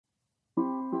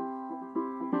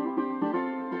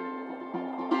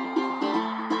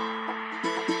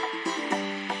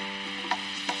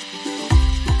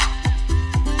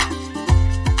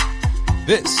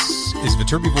This is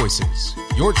Viterbi Voices,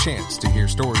 your chance to hear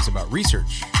stories about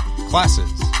research, classes,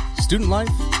 student life,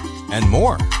 and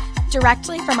more.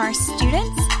 Directly from our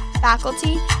students,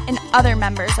 faculty, and other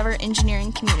members of our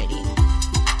engineering community.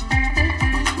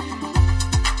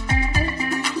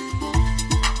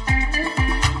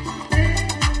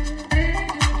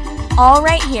 All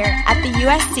right here at the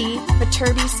USC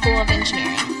Viterbi School of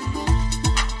Engineering.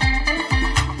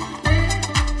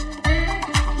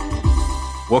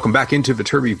 Welcome back into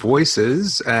Viterbi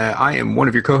Voices. I am one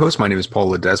of your co-hosts. My name is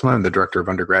Paul Ledesma. I'm the Director of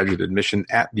Undergraduate Admission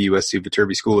at the USC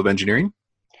Viterbi School of Engineering.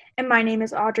 And my name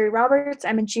is Audrey Roberts.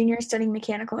 I'm a junior studying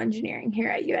mechanical engineering here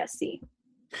at USC.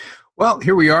 Well,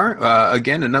 here we are.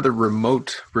 Again, another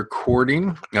remote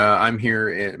recording. I'm here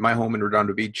at my home in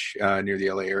Redondo Beach near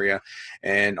the LA area.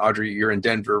 And Audrey, you're in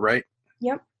Denver, right?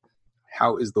 Yep.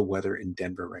 How is the weather in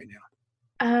Denver right now?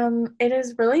 It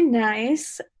is really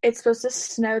nice. It's supposed to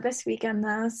snow this weekend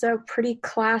though, so pretty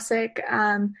classic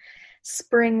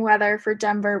spring weather for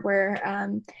Denver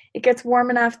where it gets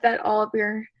warm enough that all of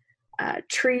your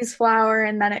trees flower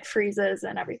and then it freezes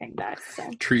and everything dies. So.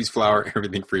 Trees flower,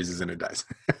 everything freezes and it dies.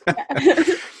 Yeah.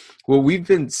 Well, we've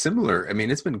been similar. I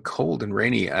mean, it's been cold and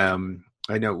rainy. I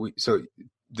know we've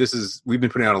been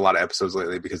putting out a lot of episodes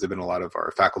lately because there've been a lot of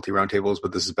our faculty roundtables,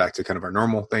 but this is back to kind of our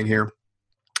normal thing here.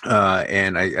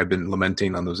 And I've been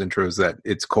lamenting on those intros that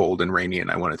it's cold and rainy and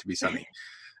I want it to be sunny.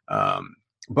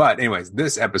 But anyways,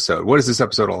 what is this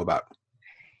episode all about?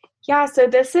 Yeah, so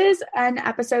this is an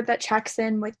episode that checks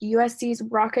in with USC's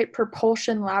Rocket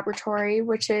Propulsion Laboratory,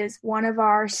 which is one of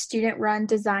our student-run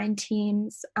design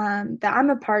teams that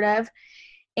I'm a part of.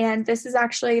 And this is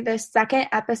actually the second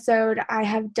episode I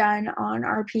have done on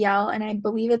RPL, and I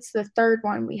believe it's the third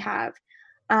one we have.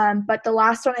 But the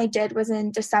last one I did was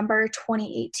in December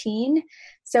 2018.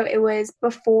 So it was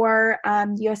before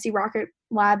USC Rocket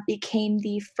Lab became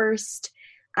the first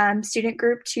student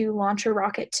group to launch a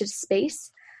rocket to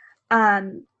space,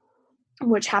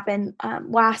 which happened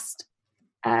last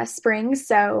spring.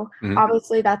 So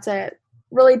obviously that's a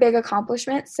really big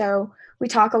accomplishment. So we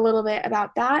talk a little bit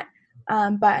about that.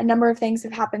 But a number of things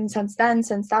have happened since then,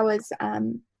 since that was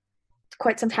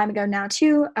quite some time ago now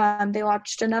too. They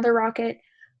launched another rocket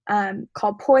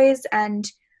called Poise, and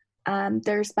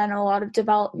there's been a lot of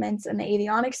developments in the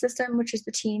avionics system, which is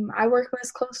the team I work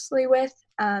most closely with.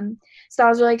 So that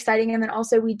was really exciting. And then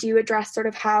also we do address sort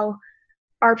of how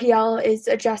RPL is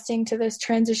adjusting to this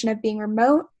transition of being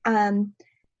remote.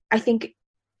 I think,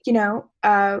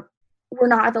 we're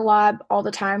not at the lab all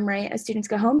the time, right, as students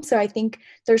go home. So I think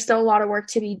there's still a lot of work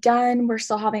to be done. We're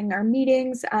still having our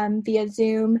meetings via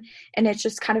Zoom, and it's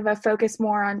just kind of a focus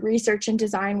more on research and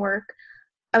design work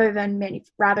rather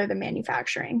than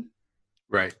manufacturing.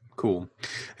 Right. Cool.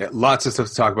 Lots of stuff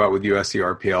to talk about with USC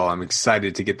RPL. I'm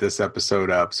excited to get this episode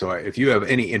up. So if you have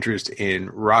any interest in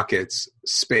rockets,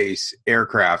 space,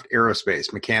 aircraft,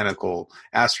 aerospace, mechanical,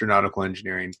 astronautical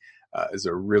engineering, is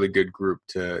a really good group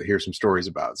to hear some stories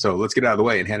about. So let's get out of the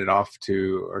way and hand it off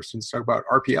to our students to talk about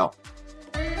RPL.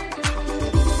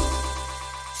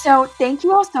 So thank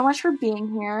you all so much for being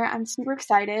here. I'm super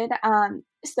excited.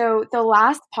 So the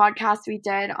last podcast we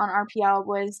did on RPL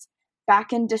was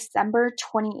back in December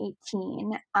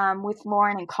 2018 with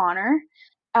Lauren and Connor.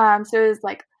 So it was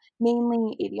like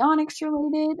mainly avionics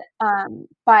related,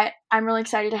 but I'm really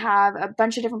excited to have a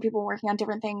bunch of different people working on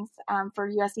different things for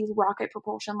USC's Rocket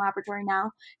Propulsion Laboratory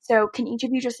now. So can each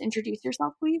of you just introduce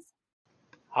yourself, please?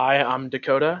 Hi, I'm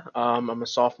Dakota. I'm a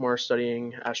sophomore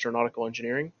studying astronautical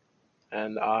engineering,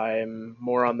 and I'm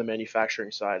more on the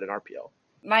manufacturing side in RPL.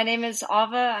 My name is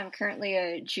Ava. I'm currently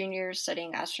a junior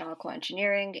studying astronautical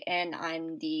engineering, and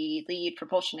I'm the lead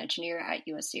propulsion engineer at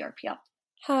USC RPL.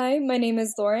 Hi, my name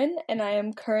is Lauren, and I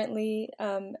am currently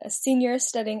a senior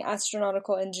studying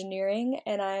astronautical engineering,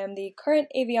 and I am the current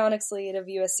avionics lead of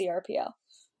USC RPL.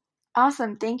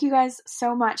 Awesome. Thank you guys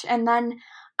so much. And then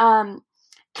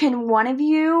can one of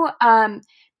you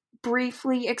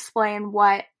briefly explain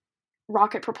what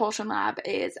Rocket Propulsion Lab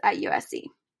is at USC?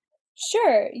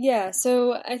 Sure, yeah.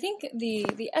 So I think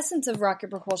the essence of Rocket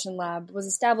Propulsion Lab was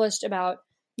established about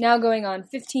now going on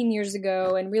 15 years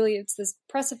ago, and really it's this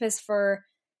precipice for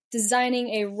designing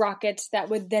a rocket that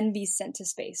would then be sent to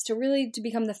space, to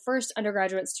become the first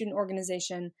undergraduate student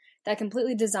organization that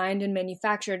completely designed and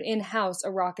manufactured in-house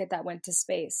a rocket that went to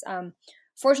space.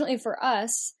 Fortunately for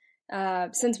us,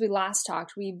 since we last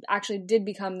talked, we actually did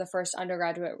become the first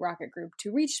undergraduate rocket group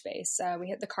to reach space. We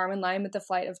hit the Kármán line with the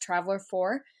flight of Traveler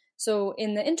 4. So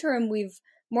in the interim, we've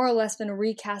more or less been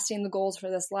recasting the goals for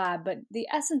this lab, but the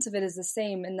essence of it is the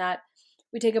same in that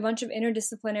we take a bunch of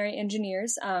interdisciplinary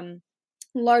engineers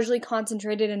largely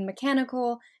concentrated in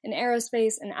mechanical and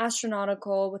aerospace and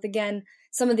astronautical, with, again,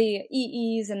 some of the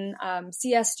EEs and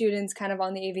CS students kind of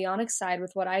on the avionics side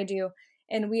with what I do.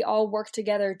 And we all work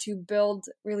together to build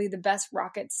really the best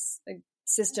rockets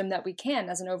system that we can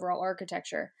as an overall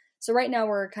architecture. So right now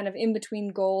we're kind of in between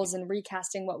goals and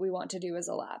recasting what we want to do as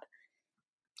a lab.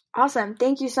 Awesome.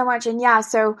 Thank you so much. And yeah,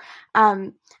 so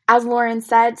as Lauren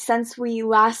said, since we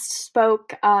last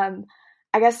spoke, I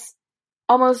guess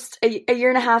almost a year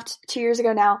and a half, 2 years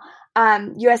ago now,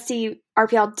 USC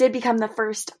RPL did become the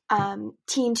first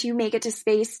team to make it to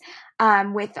space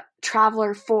with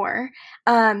Traveler 4.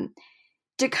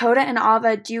 Dakota and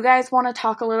Ava, do you guys want to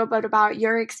talk a little bit about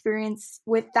your experience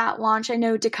with that launch? I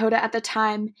know, Dakota, at the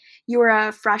time, you were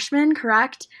a freshman,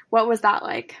 correct? What was that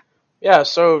like? Yeah,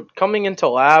 so coming into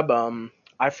lab,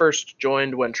 I first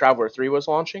joined when Traveler 3 was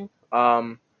launching.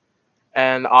 And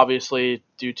obviously,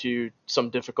 due to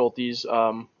some difficulties,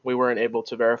 we weren't able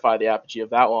to verify the apogee of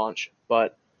that launch.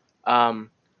 But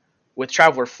with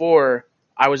Traveler 4,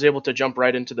 I was able to jump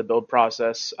right into the build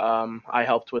process. I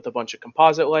helped with a bunch of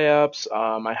composite layups.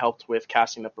 I helped with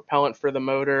casting the propellant for the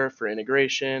motor, for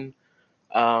integration.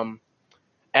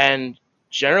 And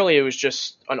generally, it was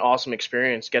just an awesome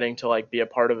experience getting to be a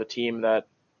part of a team that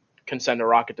can send a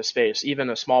rocket to space. Even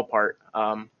a small part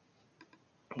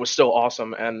was still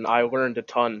awesome, and I learned a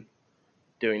ton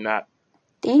doing that.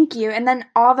 Thank you. And then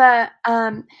Ava,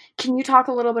 can you talk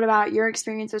a little bit about your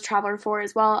experience with Traveler 4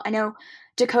 as well? I know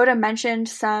Dakota mentioned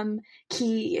some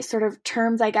key sort of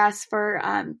terms, I guess, for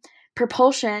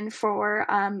propulsion for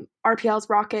RPL's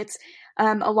rockets,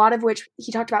 a lot of which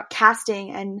he talked about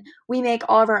casting, and we make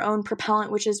all of our own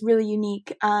propellant, which is really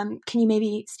unique. Can you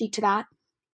maybe speak to that?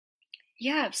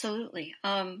 Yeah, absolutely.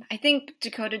 I think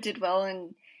Dakota did well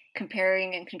in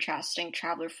comparing and contrasting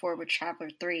Traveler 4 with Traveler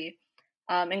 3.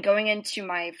 And going into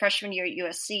my freshman year at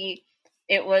USC,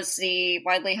 it was the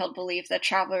widely held belief that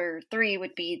Traveler 3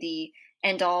 would be the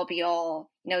end-all,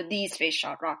 be-all, the space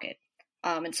shot rocket.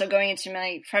 And so going into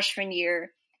my freshman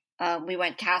year, we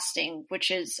went casting,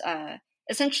 which is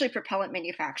essentially propellant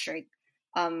manufacturing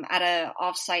at an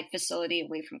off-site facility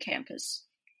away from campus.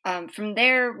 From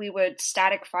there, we would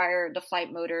static fire the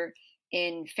flight motor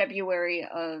in February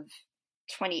of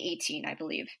 2018, I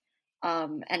believe.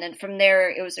 And then from there,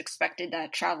 it was expected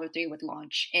that Traveler 3 would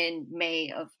launch in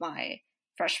May of my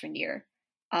freshman year.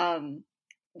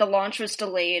 The launch was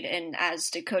delayed, and as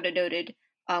Dakota noted,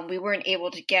 we weren't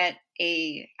able to get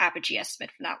a apogee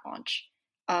estimate from that launch.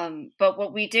 But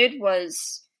what we did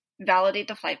was validate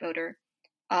the flight motor,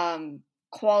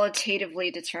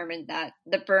 qualitatively determined that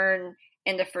the burn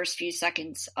in the first few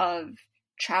seconds of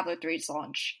Traveler 3's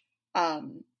launch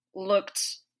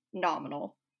looked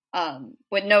nominal.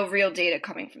 With no real data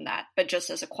coming from that, but just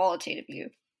as a qualitative view.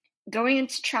 Going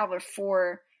into Traveler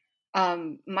 4,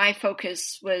 my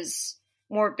focus was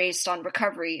more based on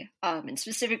recovery, and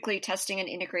specifically testing and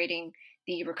integrating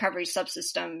the recovery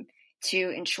subsystem to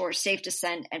ensure safe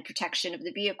descent and protection of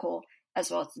the vehicle, as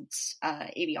well as its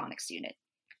avionics unit.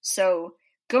 So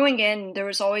going in, there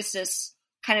was always this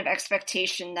kind of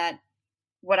expectation that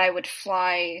what I would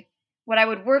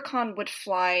work on would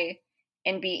fly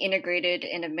and be integrated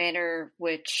in a manner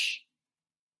which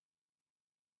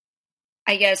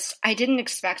I guess I didn't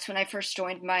expect when I first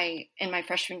joined in my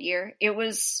freshman year.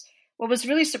 What was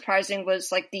really surprising was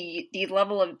the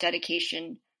level of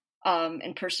dedication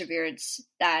and perseverance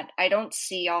that I don't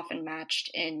see often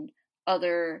matched in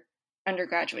other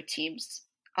undergraduate teams.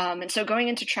 And so going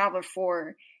into Traveler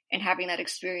 4 and having that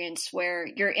experience where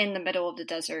you're in the middle of the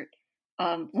desert,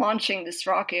 launching this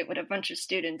rocket with a bunch of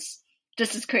students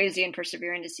just as crazy and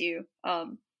persevering as you.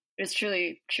 It was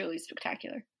truly, truly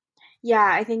spectacular. Yeah,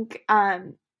 I think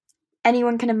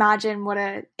anyone can imagine what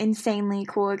an insanely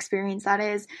cool experience that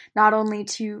is, not only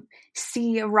to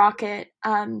see a rocket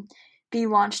be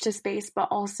launched to space, but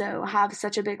also have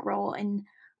such a big role in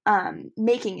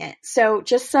making it. So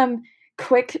just some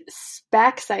quick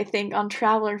specs, I think, on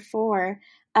Traveler 4.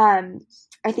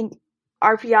 I think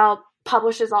RPL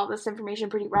publishes all this information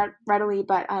pretty readily,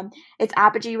 but its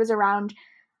apogee was around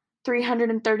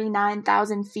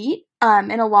 339,000 feet.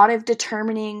 And a lot of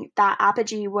determining that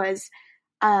apogee was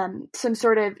some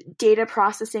sort of data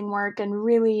processing work and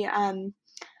really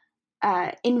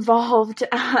involved,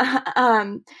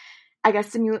 I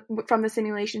guess, from the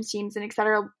simulations teams and et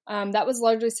cetera. That was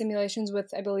largely simulations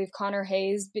with, I believe, Connor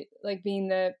Hayes being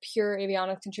the pure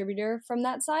avionics contributor from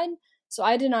that side. So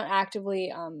I did not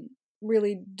actively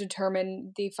really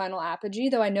determine the final apogee,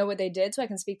 though I know what they did, so I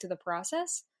can speak to the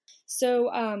process. So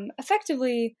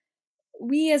effectively,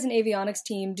 we as an avionics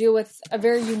team deal with a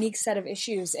very unique set of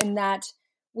issues in that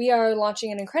we are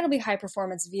launching an incredibly high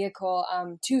performance vehicle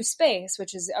to space,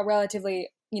 which is a relatively,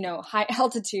 high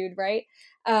altitude, right?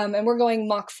 And we're going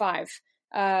Mach 5.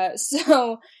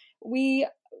 So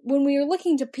when we are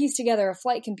looking to piece together a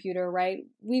flight computer, right,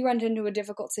 we run into a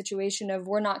difficult situation of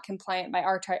we're not compliant by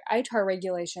ITAR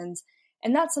regulations.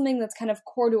 And that's something that's kind of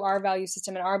core to our value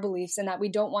system and our beliefs, and that we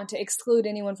don't want to exclude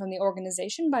anyone from the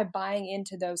organization by buying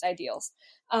into those ideals,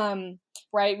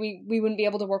 right? We wouldn't be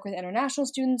able to work with international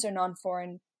students or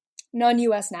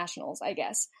non-US nationals, I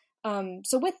guess.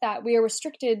 So with that, we are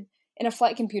restricted in a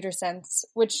flight computer sense,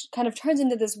 which kind of turns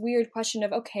into this weird question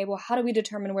of, okay, well, how do we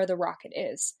determine where the rocket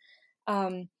is?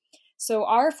 So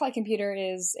our flight computer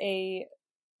is a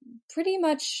pretty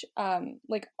much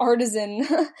like artisan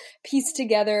pieced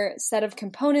together set of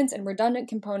components and redundant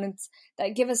components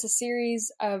that give us a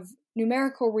series of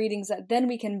numerical readings that then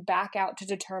we can back out to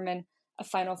determine a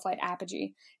final flight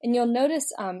apogee. And you'll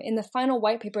notice in the final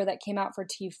white paper that came out for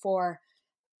T4,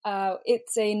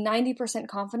 it's a 90%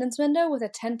 confidence window with a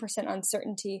 10%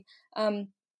 uncertainty,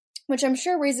 which I'm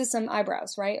sure raises some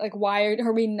eyebrows, right? Like, why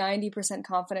are we 90%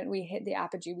 confident we hit the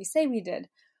apogee we say we did?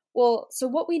 Well, so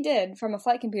what we did from a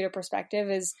flight computer perspective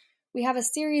is we have a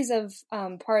series of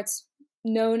parts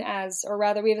known as, or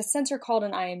rather, we have a sensor called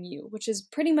an IMU, which is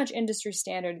pretty much industry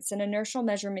standard. It's an inertial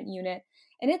measurement unit,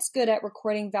 and it's good at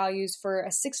recording values for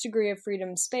a 6 degree of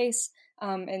freedom space,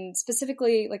 and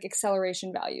specifically like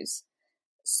acceleration values.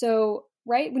 So,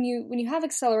 right, when you have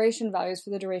acceleration values for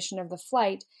the duration of the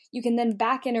flight, you can then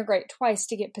back integrate twice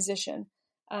to get position.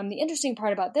 The interesting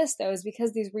part about this, though, is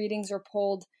because these readings are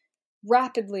pulled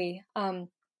rapidly,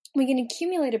 we can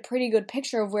accumulate a pretty good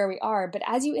picture of where we are. But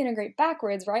as you integrate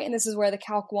backwards, right, and this is where the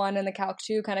Calc 1 and the Calc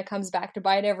 2 kind of comes back to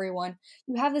bite everyone,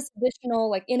 you have this additional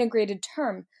like integrated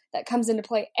term that comes into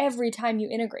play every time you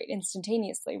integrate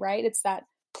instantaneously, right? It's that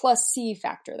plus C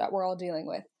factor that we're all dealing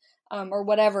with, or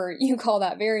whatever you call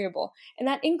that variable. And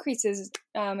that increases,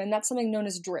 and that's something known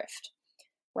as drift,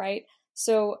 right?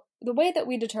 So the way that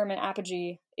we determine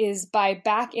apogee is by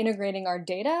back integrating our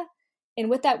data. And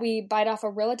with that, we bite off a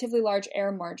relatively large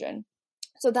error margin.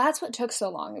 So that's what took so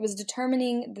long. It was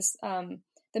determining this, the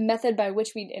method by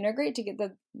which we'd integrate to get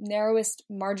the narrowest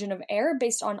margin of error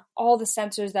based on all the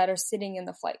sensors that are sitting in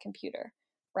the flight computer,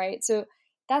 right? So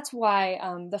that's why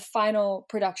the final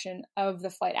production of the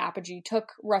flight apogee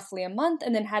took roughly a month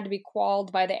and then had to be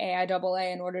qualled by the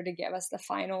AIAA in order to give us the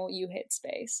final U-hit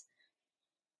space.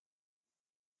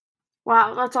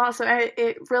 Wow, that's awesome.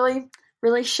 It really,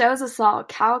 really shows us all.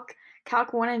 Calc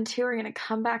 1 and 2 are going to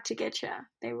come back to get you.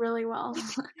 They really will.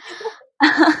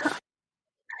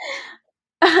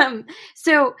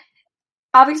 So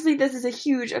obviously this is a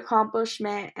huge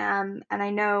accomplishment, and I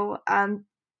know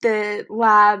the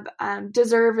lab,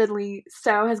 deservedly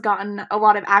so, has gotten a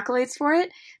lot of accolades for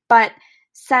it. But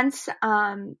since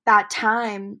that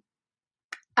time,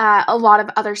 a lot of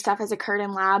other stuff has occurred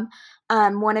in lab.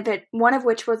 One of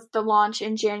which was the launch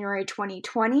in January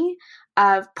 2020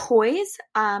 of Poise,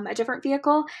 a different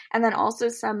vehicle, and then also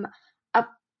some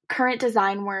current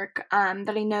design work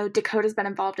that I know Dakota's been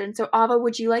involved in. So Ava,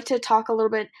 would you like to talk a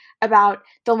little bit about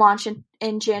the launch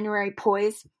in January,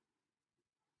 Poise?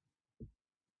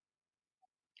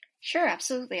 Sure,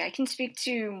 absolutely. I can speak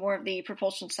to more of the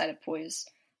propulsion side of Poise.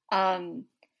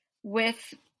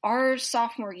 With our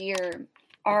sophomore year,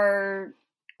 our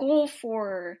goal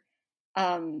for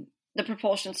the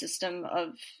propulsion system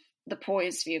of the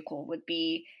Poise vehicle would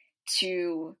be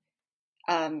to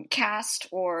cast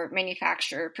or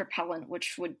manufacture propellant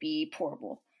which would be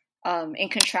pourable, in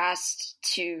contrast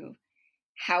to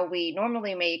how we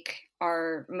normally make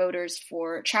our motors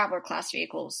for traveler class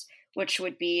vehicles, which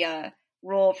would be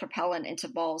roll propellant into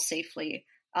balls safely,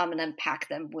 and then pack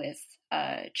them with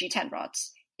G10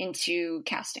 rods into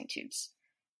casting tubes.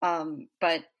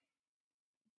 But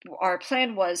our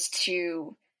plan was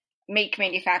to make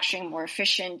manufacturing more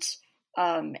efficient,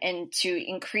 and to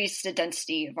increase the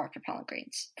density of our propellant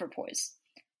grains for Poise.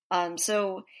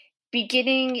 So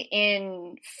beginning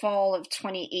in fall of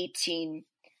 2018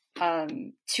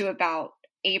 to about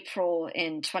April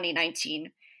in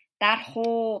 2019, that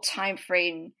whole time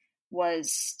frame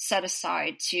was set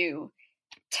aside to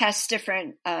test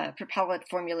different propellant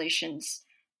formulations,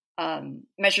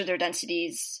 measure their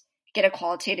densities, get a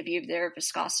qualitative view of their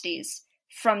viscosities.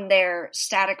 From there,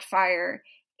 static fire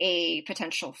a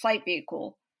potential flight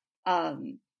vehicle,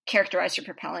 characterize your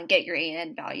propellant, get your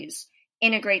AN values,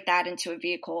 integrate that into a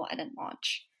vehicle, and then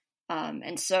launch.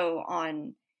 And so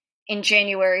in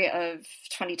January of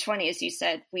 2020, as you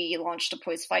said, we launched a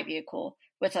Poise flight vehicle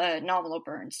with a nominal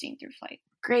burn seen through flight.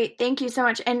 Great, thank you so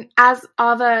much. And as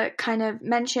Ava kind of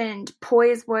mentioned,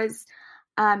 Poise was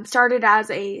started as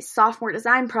a sophomore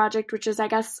design project, which is, I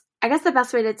guess the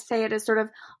best way to say it is sort of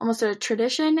almost a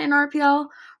tradition in RPL,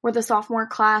 where the sophomore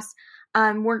class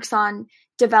works on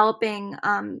developing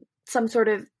some sort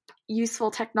of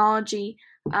useful technology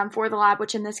for the lab,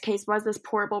 which in this case was this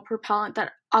pourable propellant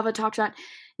that Ava talked about.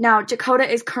 Now,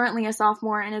 Dakota is currently a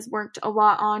sophomore and has worked a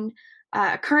lot on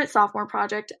a current sophomore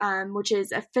project, which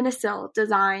is a Finicil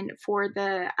design for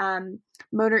the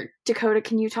motor. Dakota,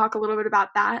 can you talk a little bit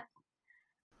about that?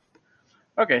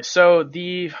 Okay, so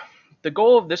the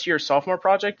goal of this year's sophomore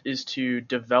project is to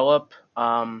develop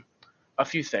a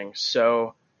few things.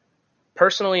 So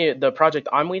personally, the project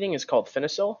I'm leading is called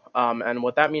Finicil, and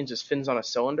what that means is fins on a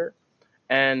cylinder.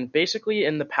 And basically,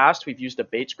 in the past, we've used a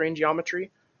Bates grain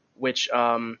geometry, which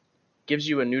gives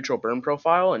you a neutral burn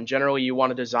profile. And generally, you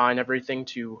want to design everything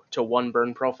to one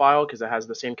burn profile because it has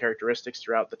the same characteristics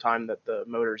throughout the time that the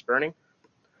motor is burning.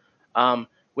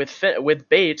 With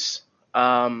Bates,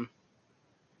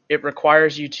 it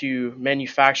requires you to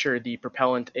manufacture the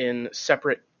propellant in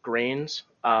separate grains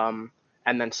and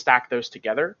then stack those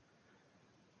together.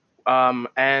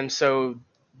 And so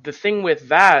the thing with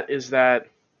that is that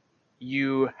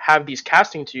you have these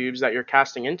casting tubes that you're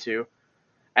casting into,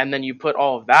 and then you put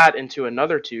all of that into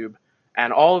another tube,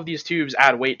 and all of these tubes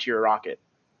add weight to your rocket.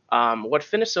 What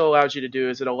Finicil allows you to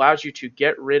do is it allows you to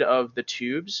get rid of the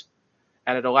tubes,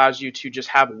 and it allows you to just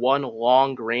have one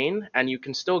long grain, and you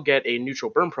can still get a neutral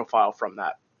burn profile from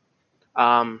that,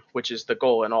 which is the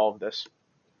goal in all of this.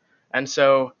 And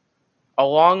so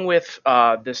along with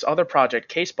this other project,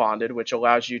 Case Bonded, which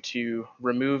allows you to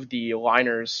remove the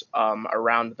liners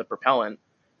around the propellant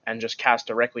and just cast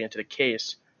directly into the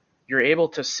case, you're able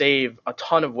to save a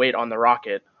ton of weight on the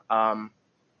rocket. And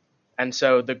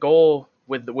so the goal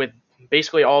with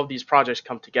basically all of these projects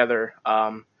come together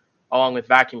along with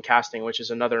vacuum casting, which is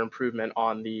another improvement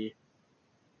on the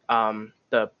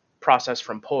process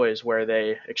from Poise where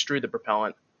they extrude the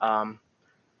propellant.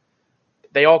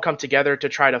 They all come together to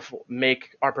try to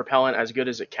make our propellant as good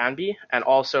as it can be and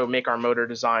also make our motor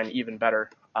design even better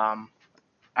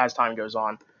as time goes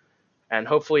on. And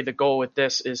hopefully the goal with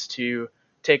this is to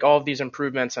take all of these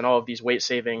improvements and all of these weight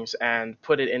savings and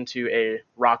put it into a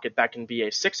rocket that can be a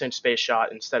 6-inch space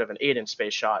shot instead of an 8-inch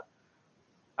space shot,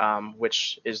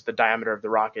 which is the diameter of the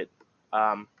rocket,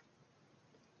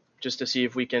 just to see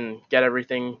if we can get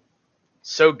everything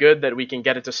so good that we can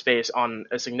get it to space on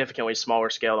a significantly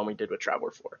smaller scale than we did with Traveler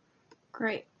 4.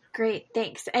 Great,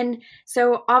 thanks. And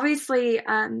so obviously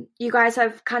you guys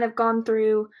have kind of gone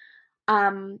through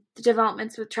the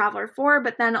developments with Traveler 4,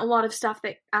 but then a lot of stuff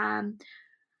that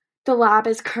the lab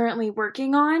is currently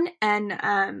working on. And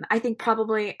I think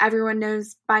probably everyone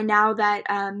knows by now that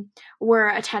we're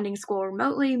attending school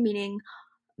remotely, meaning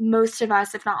most of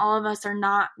us, if not all of us, are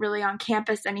not really on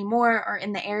campus anymore or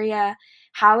in the area.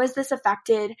 How has this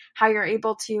affected how you're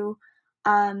able to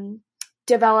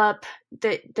develop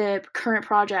the current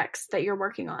projects that you're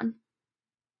working on?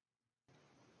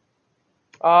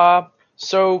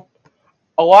 So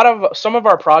some of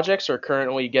our projects are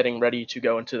currently getting ready to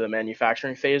go into the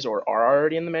manufacturing phase or are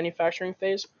already in the manufacturing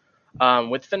phase.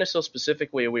 With Finicil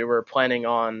specifically, we were planning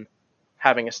on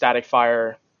having a static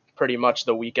fire pretty much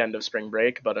the weekend of spring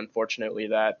break, but unfortunately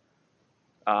that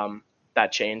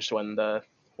changed when the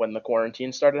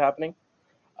quarantine started happening.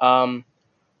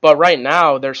 But right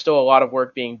now, there's still a lot of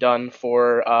work being done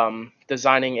for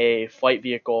designing a flight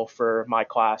vehicle for my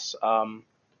class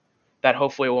that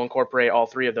hopefully will incorporate all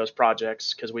three of those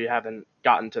projects because we haven't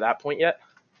gotten to that point yet.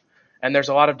 And there's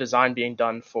a lot of design being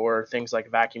done for things like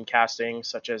vacuum casting,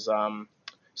 such as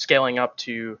scaling up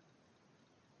to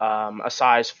a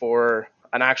size for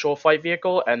an actual flight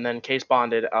vehicle, and then Case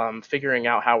Bonded, figuring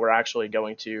out how we're actually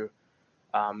going to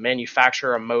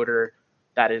manufacture a motor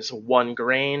that is one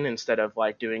grain instead of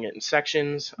like doing it in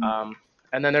sections.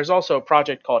 And then there's also a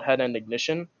project called Head End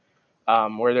Ignition,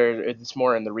 where it's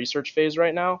more in the research phase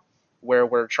right now, where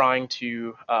we're trying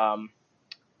to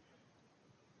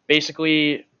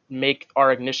basically make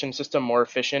our ignition system more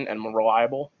efficient and more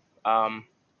reliable.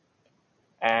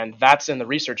 And that's in the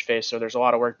research phase, so there's a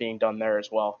lot of work being done there as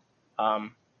well,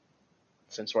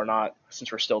 since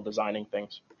we're still designing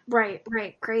things. Right.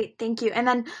 Great. Thank you. And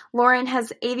then Lauren,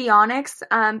 has avionics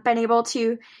been able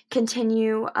to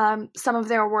continue some of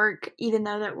their work even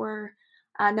though that we're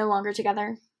no longer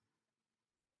together?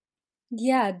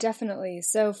 Yeah, definitely.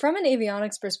 So from an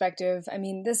avionics perspective, I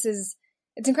mean, it's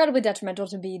incredibly detrimental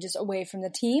to be just away from the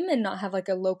team and not have like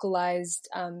a localized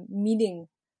meeting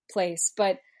place.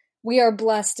 But we are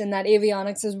blessed in that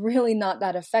avionics is really not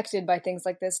that affected by things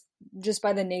like this, just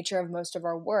by the nature of most of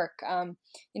our work.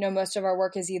 Most of our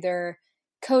work is either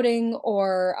coding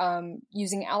or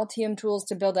using Altium tools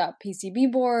to build out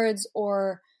PCB boards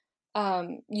or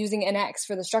using NX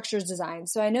for the structures design.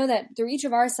 So I know that through each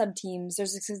of our sub-teams,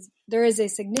 there is a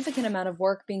significant amount of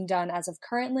work being done as of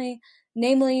currently,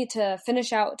 namely to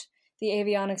finish out the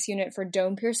avionics unit for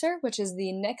Dome Piercer, which is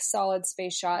the next solid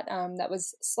space shot that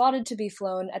was slotted to be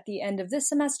flown at the end of this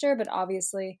semester, but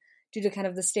obviously due to kind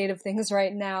of the state of things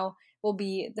right now, will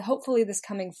be hopefully this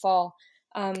coming fall.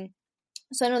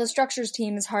 So I know the structures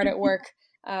team is hard at work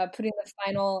putting the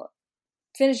final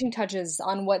finishing touches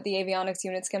on what the avionics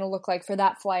unit's going to look like for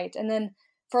that flight. And then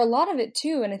for a lot of it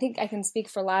too, and I think I can speak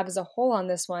for Lab as a whole on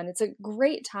this one, it's a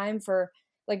great time for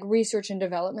like research and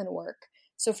development work.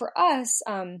 So for us,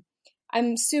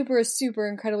 I'm super, super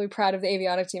incredibly proud of the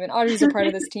avionics team, and Audrey's a part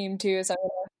of this team too. So I'm going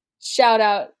to shout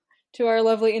out to our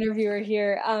lovely interviewer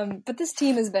here. But this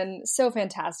team has been so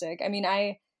fantastic. I mean,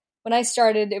 when I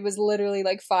started, it was literally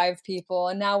like 5 people,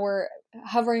 and now we're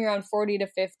hovering around 40 to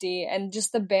 50. And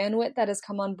just the bandwidth that has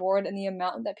come on board and the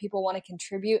amount that people want to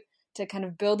contribute to kind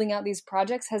of building out these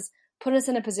projects has put us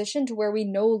in a position to where we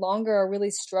no longer are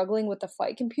really struggling with the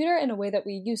flight computer in a way that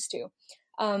we used to.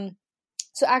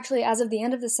 So actually, as of the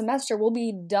end of the semester, we'll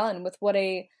be done with what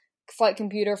a flight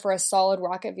computer for a solid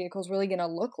rocket vehicle is really going to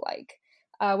look like.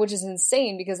 Which is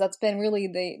insane because that's been really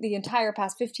the entire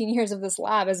past 15 years of this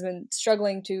lab has been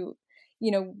struggling to,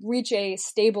 reach a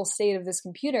stable state of this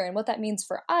computer. And what that means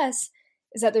for us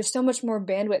is that there's so much more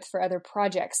bandwidth for other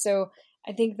projects. So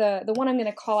I think the one I'm going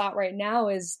to call out right now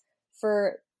is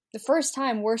for the first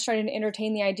time, we're starting to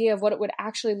entertain the idea of what it would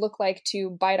actually look like to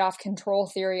bite off control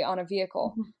theory on a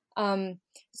vehicle.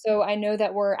 So I know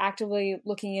that we're actively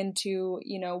looking into,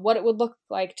 what it would look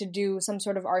like to do some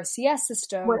sort of RCS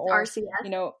system. What's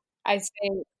RCS? I say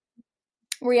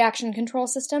reaction control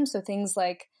system. So things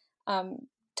like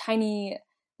tiny,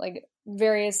 like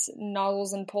various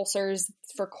nozzles and pulsars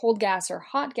for cold gas or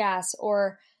hot gas,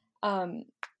 or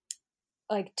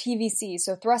like TVC,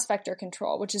 so thrust vector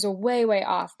control, which is a way, way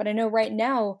off. But I know right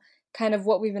now, kind of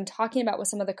what we've been talking about with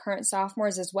some of the current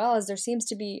sophomores, as well as there seems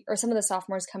to be, or some of the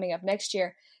sophomores coming up next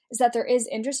year, is that there is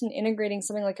interest in integrating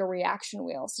something like a reaction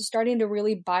wheel. So starting to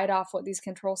really bite off what these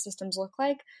control systems look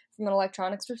like from an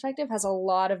electronics perspective has a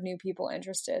lot of new people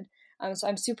interested. So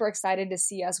I'm super excited to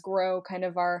see us grow kind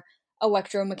of our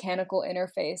electromechanical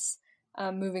interface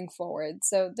moving forward.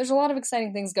 So there's a lot of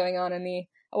exciting things going on in the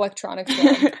electronics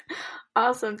world.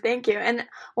 Awesome. Thank you. And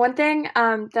one thing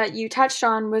that you touched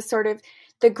on was sort of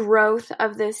the growth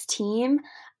of this team.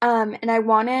 And I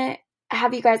want to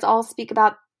have you guys all speak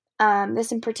about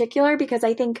this in particular, because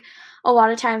I think a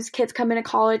lot of times kids come into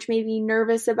college maybe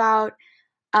nervous about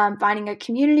finding a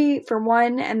community for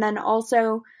one, and then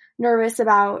also nervous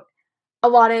about a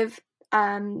lot of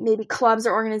maybe clubs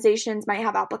or organizations might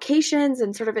have applications,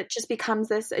 and sort of it just becomes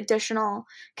this additional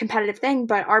competitive thing.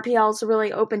 But RPL is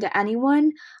really open to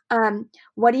anyone.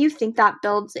 What do you think that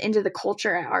builds into the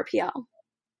culture at RPL?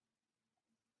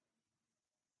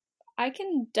 I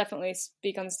can definitely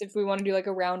speak on this if we want to do like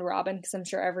a round robin, because I'm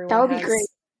sure everyone that would has be great.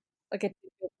 Like a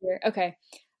here. Okay.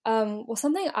 Well,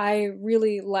 something I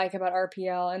really like about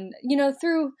RPL, and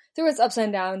through its ups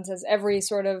and downs, as every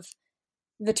sort of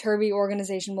Viterbi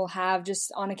organization will have,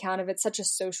 just on account of it's such a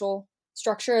social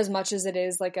structure as much as it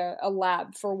is like a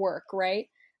lab for work, right?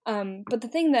 But the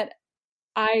thing that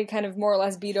I kind of more or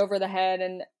less beat over the head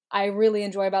and I really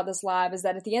enjoy about this lab is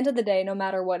that at the end of the day, no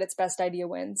matter what, its best idea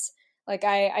wins. Like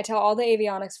I tell all the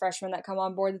avionics freshmen that come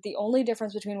on board that the only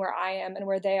difference between where I am and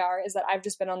where they are is that I've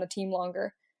just been on the team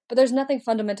longer. But there's nothing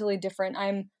fundamentally different.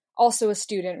 I'm also a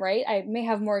student, right? I may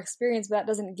have more experience, but that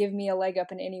doesn't give me a leg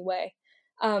up in any way.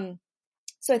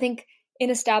 So I think in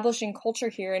establishing culture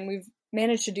here, and we've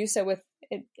managed to do so with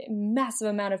a massive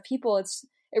amount of people,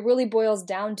 it really boils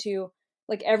down to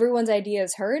like everyone's idea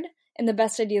is heard and the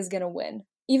best idea is going to win,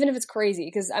 even if it's crazy.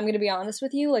 Because I'm going to be honest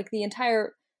with you, like the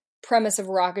entire premise of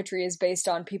rocketry is based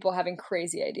on people having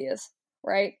crazy ideas,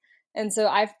 right? And so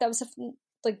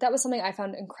that was something I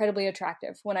found incredibly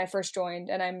attractive when I first joined,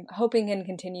 and I'm hoping can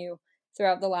continue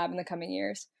throughout the lab in the coming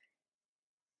years.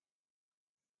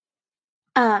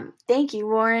 Thank you,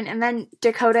 Lauren. And then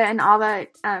Dakota and Ava,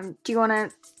 do you want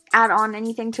to add on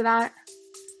anything to that?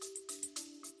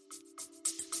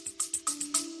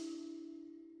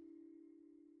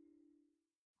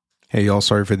 Hey, y'all,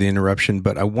 sorry for the interruption,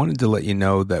 but I wanted to let you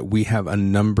know that we have a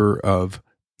number of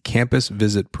campus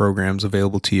visit programs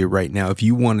available to you right now. If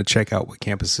you want to check out what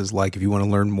campus is like, if you want to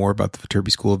learn more about the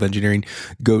Viterbi School of Engineering,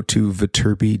 go to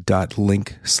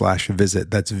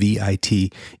viterbi.link/visit. That's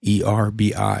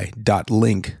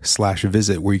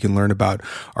VITERBI.link/visit, where you can learn about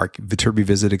our Viterbi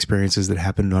visit experiences that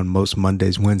happen on most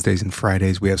Mondays, Wednesdays, and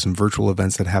Fridays. We have some virtual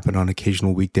events that happen on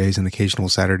occasional weekdays and occasional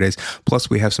Saturdays. Plus,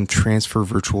 we have some transfer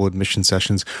virtual admission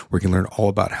sessions where you can learn all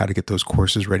about how to get those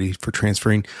courses ready for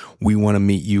transferring. We want to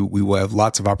meet you. We will have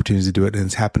lots of opportunities to do it, and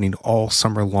it's happening all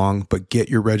summer long. But get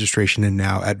your registration in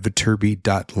now at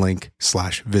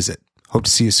viterbi.link/visit. Hope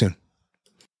to see you soon.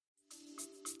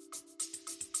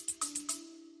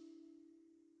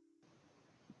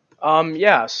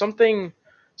 Yeah, something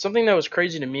that was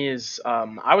crazy to me is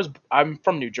I'm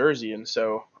from New Jersey, and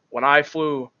so when I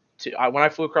flew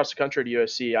across the country to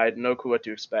USC, I had no clue what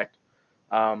to expect.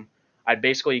 I'd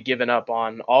basically given up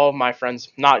on all of my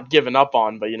friends, not given up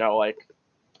on, but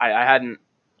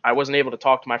I wasn't able to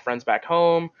talk to my friends back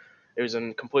home. It was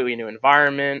a completely new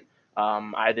environment.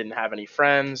 I didn't have any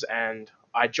friends, and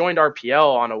I joined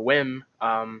RPL on a whim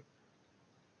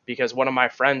because one of my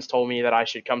friends told me that I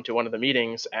should come to one of the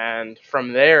meetings, and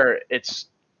from there, it's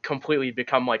completely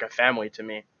become like a family to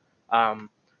me.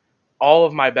 All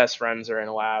of my best friends are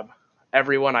in lab.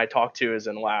 Everyone I talk to is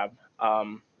in lab.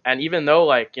 And even though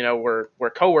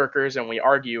we're coworkers and we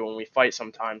argue and we fight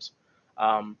sometimes,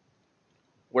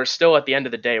 we're still, at the end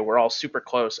of the day, we're all super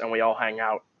close and we all hang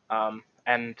out.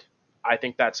 And I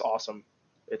think that's awesome.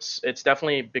 It's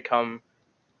definitely become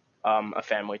a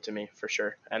family to me, for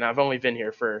sure. And I've only been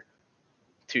here for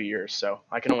 2 years, so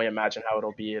I can only imagine how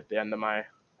it'll be at the end of my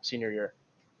senior year.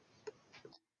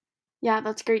 Yeah,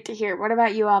 that's great to hear. What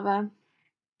about you, Alva?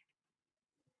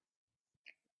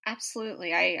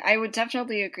 Absolutely. I would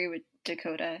definitely agree with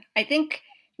Dakota. I think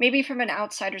maybe from an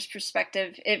outsider's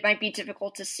perspective, it might be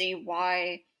difficult to see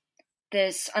why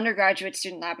this undergraduate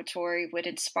student laboratory would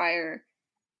inspire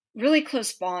really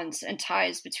close bonds and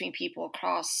ties between people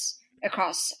across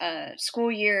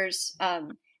school years,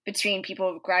 between people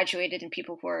who have graduated and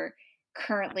people who are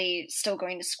currently still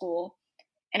going to school.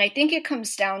 And I think it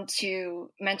comes down to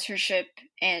mentorship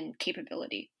and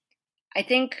capability. I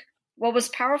think what was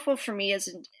powerful for me as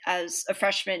a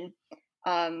freshman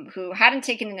who hadn't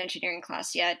taken an engineering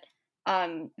class yet,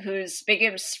 whose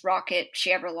biggest rocket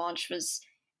she ever launched was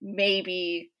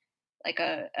maybe like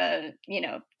a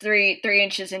 3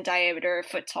 inches in diameter, a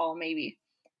foot tall, maybe.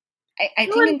 I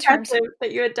think in terms of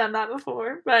that you had done that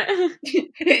before, but I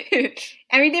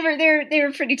mean they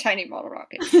were pretty tiny model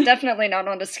rockets, definitely not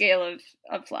on the scale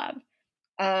of lab,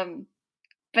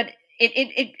 but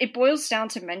it boils down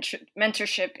to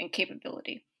mentorship and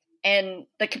capability and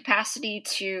the capacity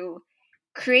to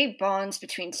create bonds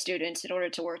between students in order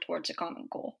to work towards a common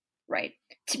goal, right?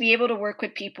 To be able to work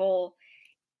with people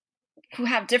who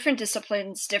have different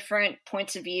disciplines, different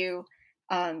points of view,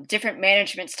 different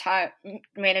management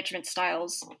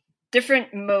styles,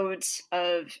 different modes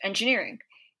of engineering,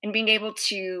 and being able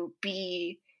to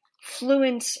be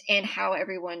fluent in how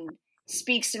everyone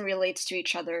speaks and relates to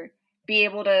each other, be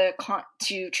able to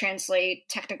translate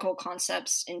technical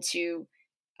concepts into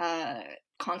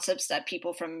concepts that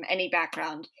people from any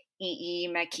background, EE,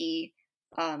 Mechie,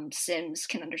 Sims,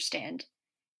 can understand.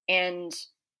 And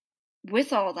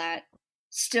with all that,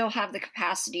 still have the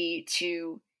capacity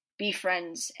to be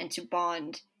friends and to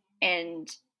bond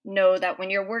and know that when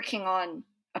you're working on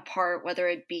a part, whether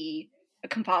it be a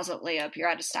composite layup, you're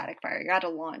at a static fire, you're at a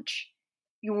launch,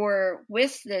 you're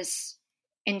with this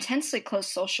intensely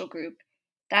close social group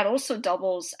that also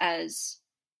doubles as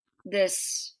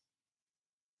this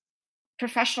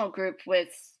professional group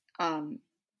with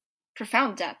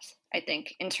profound depth, I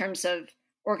think, in terms of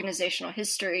organizational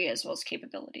history as well as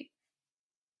capability.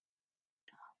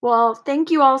 Well,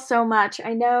 thank you all so much.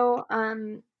 I know,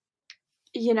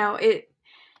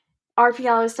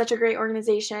 RPL is such a great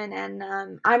organization,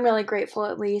 and I'm really grateful,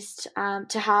 at least,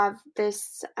 to have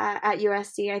this at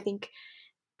USC. I think,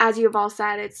 as you have all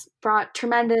said, it's brought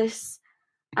tremendous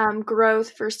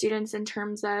growth for students in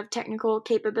terms of technical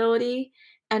capability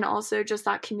and also just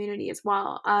that community as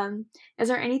well. Is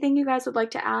there anything you guys would like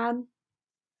to add?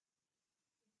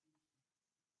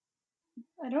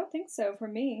 I don't think so for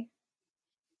me.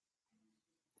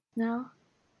 No?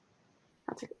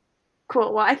 That's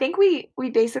cool. Well, I think we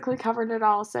basically covered it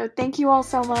all. So thank you all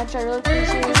so much. I really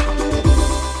appreciate it.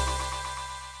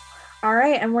 All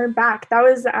right, and we're back. That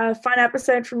was a fun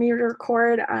episode for me to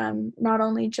record, not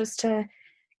only just to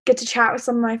get to chat with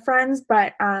some of my friends,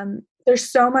 but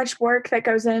there's so much work that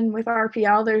goes in with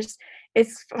RPL.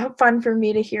 It's fun for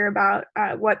me to hear about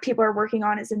what people are working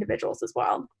on as individuals as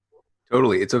well.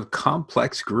 Totally. It's a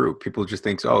complex group. People just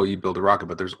think, oh, you build a rocket,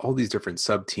 but there's all these different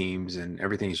sub teams and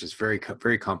everything is just very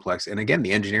complex. And again,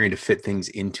 the engineering to fit things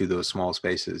into those small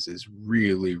spaces is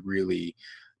really, really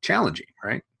challenging,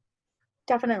 right?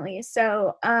 Definitely.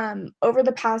 So over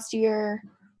the past year,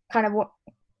 kind of what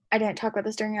I didn't talk about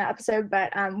this during the episode,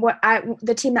 but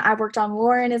the team that I've worked on,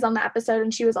 Lauren is on the episode,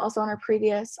 and she was also on our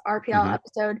previous RPL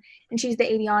episode, and she's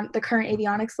the current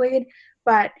avionics lead.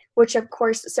 But which of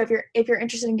course, so if you're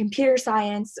interested in computer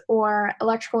science or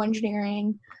electrical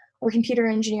engineering or computer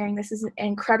engineering, this is an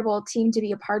incredible team to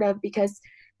be a part of because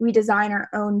we design our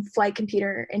own flight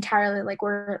computer entirely. Like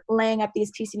we're laying up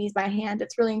these PCBs by hand.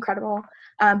 It's really incredible.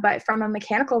 But from a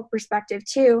mechanical perspective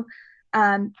too,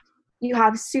 you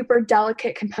have super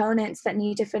delicate components that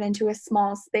need to fit into a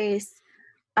small space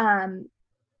and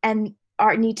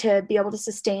need to be able to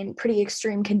sustain pretty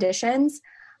extreme conditions.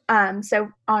 So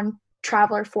on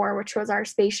Traveler 4, which was our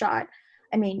space shot,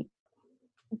 I mean,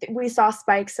 we saw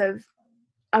spikes of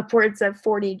upwards of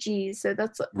 40 Gs. So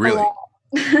that's really,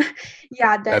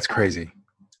 yeah, that's crazy.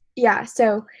 Yeah.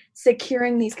 So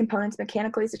securing these components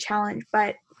mechanically is a challenge,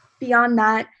 but beyond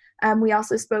that, we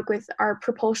also spoke with our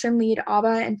propulsion lead,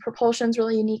 Ava, and propulsion's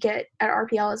really unique at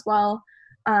RPL as well,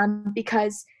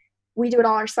 because we do it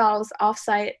all ourselves,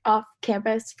 off-site,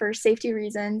 off-campus for safety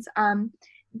reasons.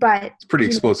 But it's pretty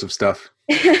explosive stuff.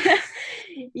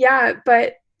 Yeah,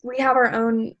 but we have our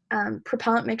own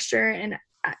propellant mixture, and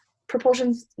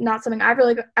propulsion's not something I've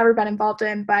really ever been involved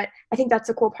in, but I think that's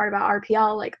the cool part about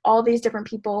RPL. Like all these different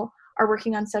people are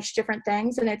working on such different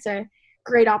things, and it's a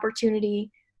great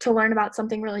opportunity to learn about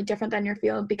something really different than your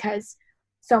field because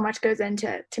so much goes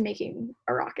into making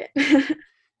a rocket.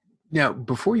 Now,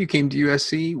 before you came to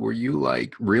USC, were you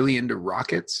like really into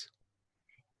rockets?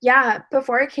 Yeah,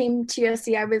 before I came to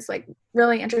USC, I was like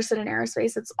really interested in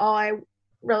aerospace. It's all I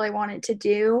really wanted to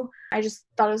do. I just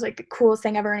thought it was like the coolest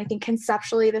thing ever. And I think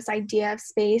conceptually, this idea of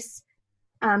space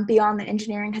beyond the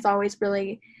engineering has always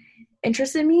really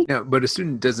interested me. Yeah, but a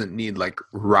student doesn't need like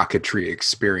rocketry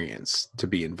experience to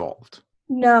be involved.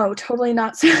 No, totally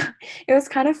not. So it was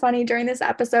kind of funny during this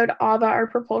episode, Ava, our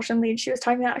propulsion lead, she was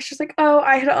talking about, she was like, oh,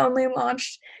 I had only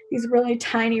launched these really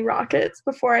tiny rockets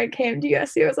before I came to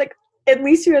USC. I was like, at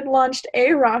least you had launched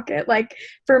a rocket. Like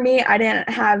for me, I didn't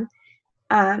have,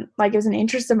 like it was an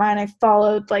interest of mine. I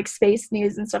followed like space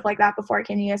news and stuff like that before I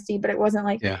came to USC, but it wasn't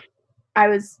like I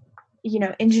was,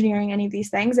 engineering any of these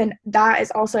things. And that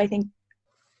is also, I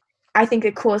think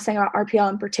the coolest thing about RPL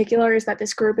in particular is that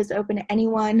this group is open to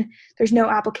anyone. There's no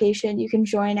application. You can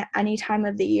join at any time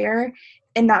of the year.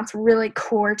 And that's really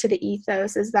core to the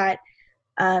ethos is that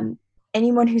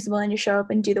anyone who's willing to show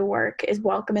up and do the work is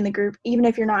welcome in the group, even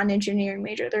if you're not an engineering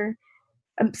major. There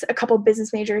are a couple of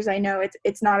business majors I know.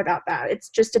 It's not about that. It's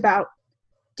just about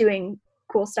doing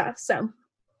cool stuff. So,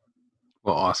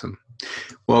 well, awesome.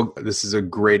 Well, this is a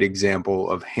great example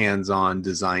of hands-on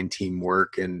design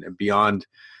teamwork, and beyond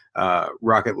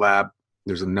Rocket Lab,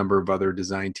 there's a number of other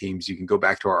design teams. You can go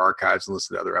back to our archives and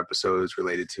listen to other episodes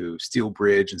related to Steel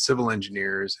Bridge and civil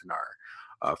engineers and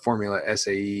our Formula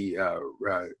SAE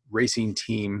racing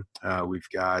team. We've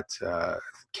got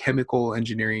chemical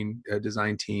engineering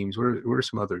design teams. What are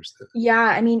some others? Yeah,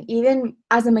 I mean, even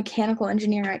as a mechanical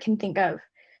engineer, I can think of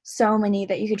so many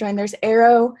that you could join. There's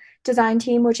Aero design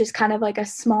team, which is kind of like a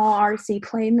small RC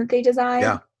plane that they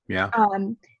design. Yeah.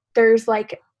 There's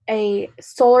like a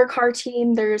solar car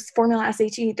team. There's Formula SAE.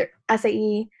 So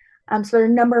there are a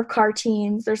number of car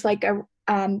teams. There's like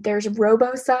there's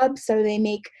Robo Sub. So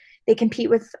they compete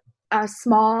with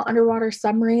small underwater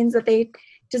submarines that they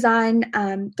design.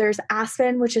 There's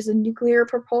Aspen, which is a nuclear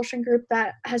propulsion group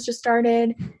that has just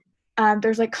started.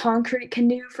 There's like Concrete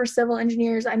Canoe for civil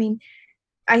engineers. I mean,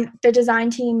 the design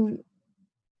team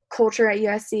culture at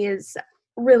USC is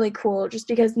really cool just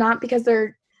because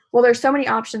there's so many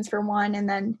options for one. And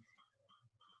then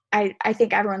I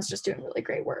think everyone's just doing really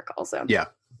great work also. Yeah,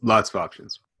 lots of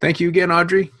options. Thank you again,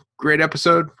 Audrey. Great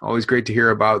episode. Always great to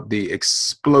hear about the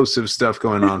explosive stuff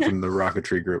going on from the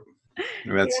rocketry group.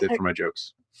 And that's it for my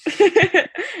jokes.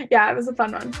 Yeah, it was a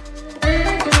fun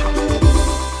one.